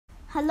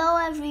Hello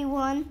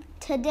everyone.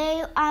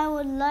 Today I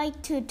would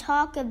like to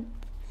talk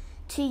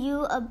to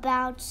you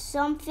about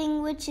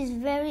something which is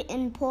very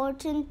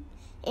important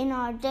in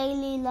our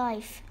daily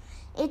life.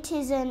 It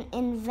is an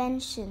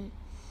invention.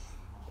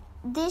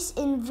 This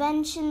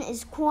invention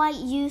is quite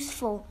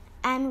useful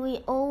and we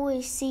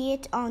always see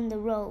it on the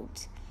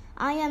roads.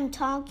 I am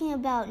talking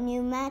about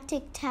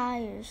pneumatic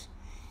tires.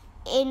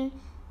 In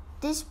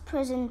this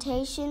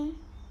presentation,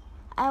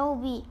 I will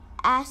be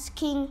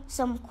asking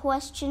some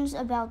questions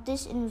about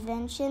this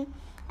invention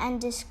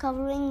and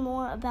discovering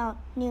more about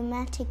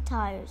pneumatic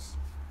tires.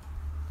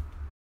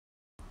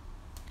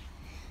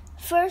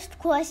 First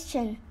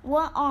question,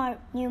 what are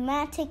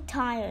pneumatic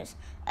tires?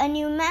 A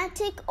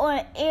pneumatic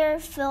or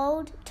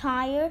air-filled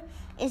tire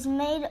is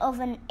made of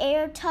an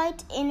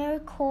airtight inner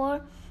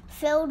core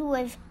filled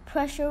with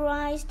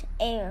pressurized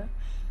air.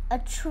 A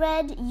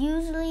tread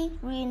usually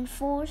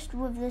reinforced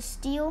with the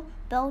steel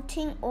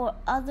belting or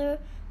other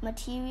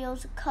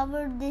materials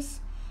cover this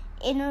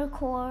inner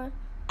core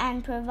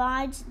and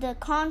provides the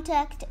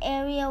contact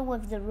area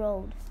with the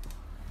road.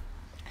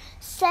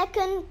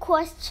 Second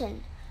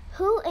question,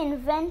 who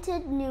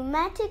invented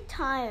pneumatic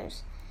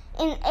tires?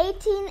 In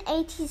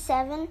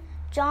 1887,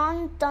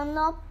 John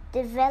Dunlop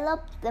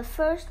developed the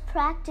first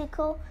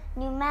practical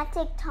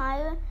pneumatic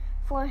tire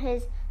for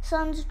his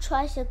son's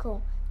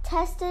tricycle,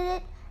 tested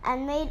it,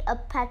 and made a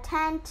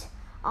patent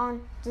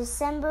on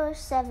December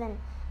 7,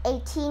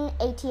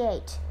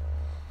 1888.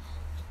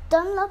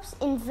 Dunlop's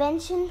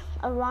invention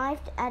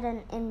arrived at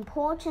an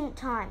important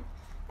time.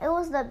 It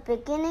was the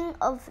beginning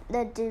of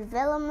the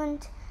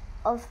development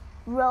of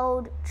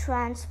road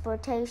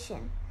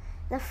transportation.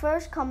 The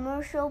first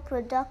commercial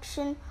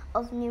production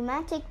of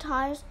pneumatic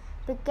tires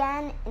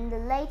began in the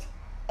late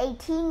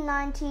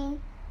 1890s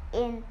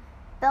in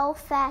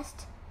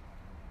Belfast,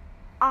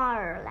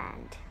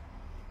 Ireland.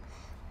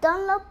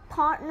 Dunlop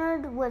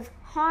partnered with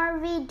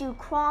Harvey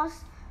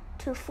Ducross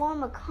to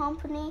form a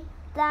company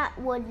that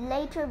would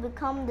later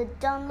become the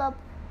Dunlop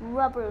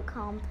Rubber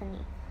Company.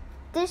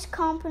 This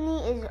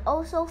company is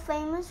also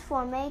famous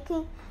for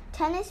making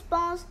tennis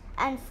balls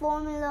and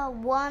Formula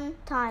One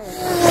tires.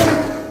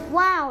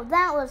 Wow,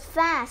 that was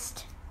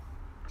fast!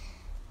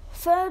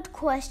 Third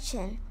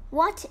question,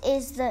 what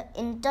is the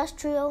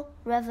Industrial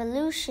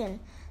Revolution?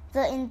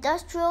 The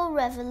Industrial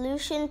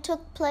Revolution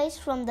took place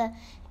from the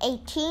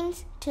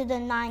 18th to the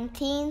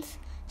 19th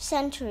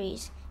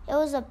centuries. It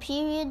was a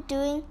period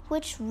during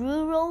which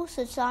rural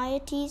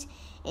societies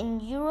in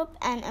Europe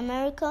and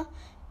America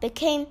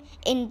became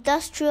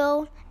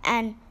industrial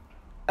and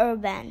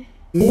urban.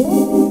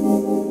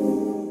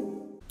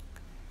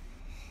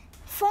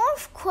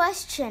 Fourth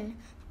question,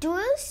 do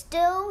you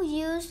still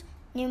use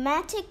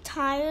pneumatic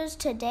tires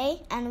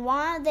today and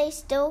why are they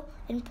still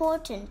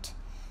important?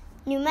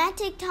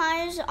 Pneumatic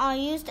tires are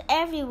used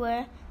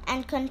everywhere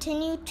and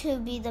continue to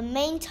be the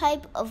main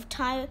type of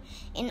tire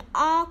in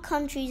all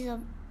countries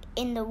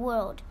in the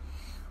world.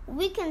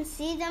 We can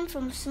see them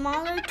from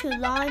smaller to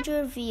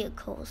larger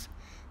vehicles.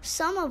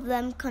 Some of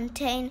them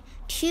contain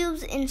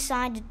tubes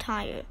inside the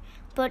tire,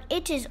 but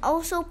it is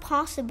also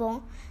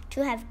possible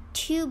to have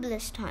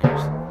tubeless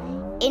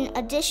tires. In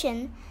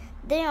addition,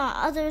 there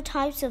are other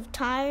types of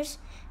tires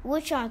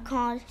which are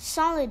called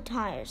solid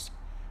tires.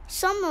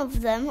 Some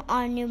of them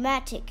are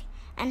pneumatic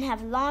and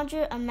have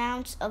larger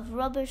amounts of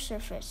rubber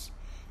surface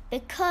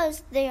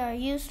because they are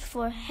used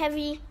for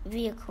heavy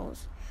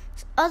vehicles.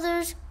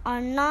 Others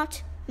are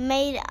not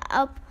made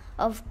up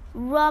of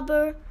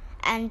rubber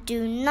and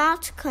do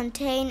not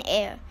contain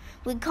air.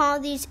 We call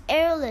these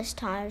airless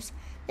tires.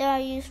 They are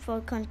used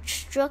for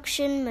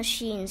construction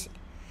machines.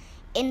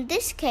 In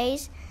this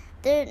case,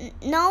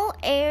 no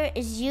air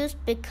is used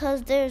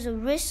because there is a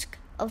risk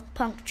of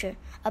puncture.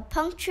 A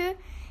puncture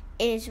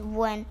is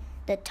when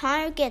the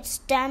tire gets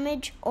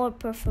damaged or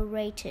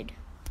perforated.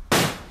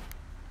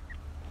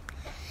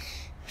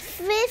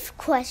 Fifth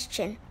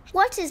question,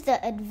 what is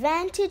the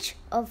advantage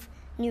of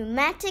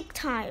pneumatic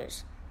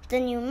tires? The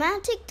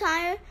pneumatic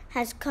tire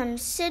has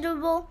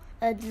considerable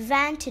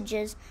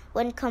advantages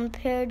when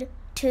compared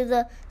to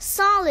the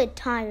solid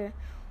tire,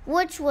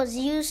 which was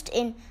used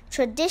in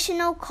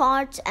traditional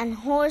carts and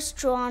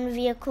horse-drawn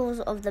vehicles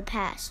of the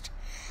past.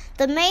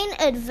 The main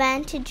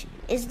advantage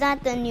is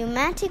that the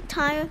pneumatic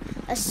tire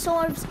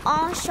absorbs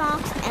all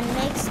shocks and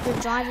makes the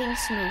driving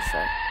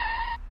smoother.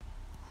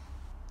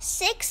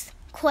 Sixth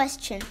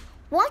question,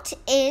 what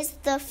is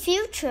the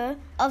future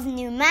of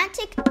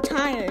pneumatic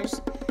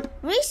tires?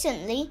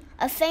 Recently,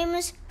 a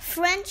famous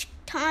French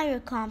tire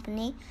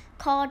company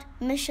called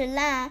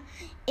Michelin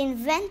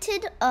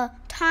invented a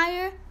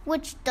tire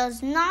which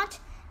does not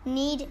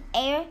need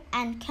air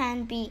and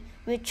can be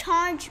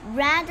recharged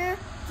rather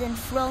than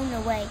thrown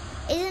away.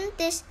 Isn't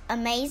this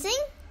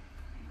amazing?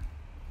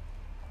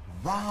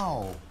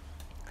 Wow!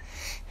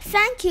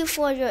 Thank you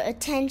for your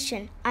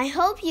attention. I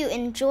hope you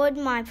enjoyed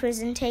my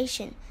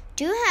presentation.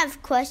 Do you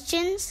have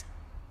questions?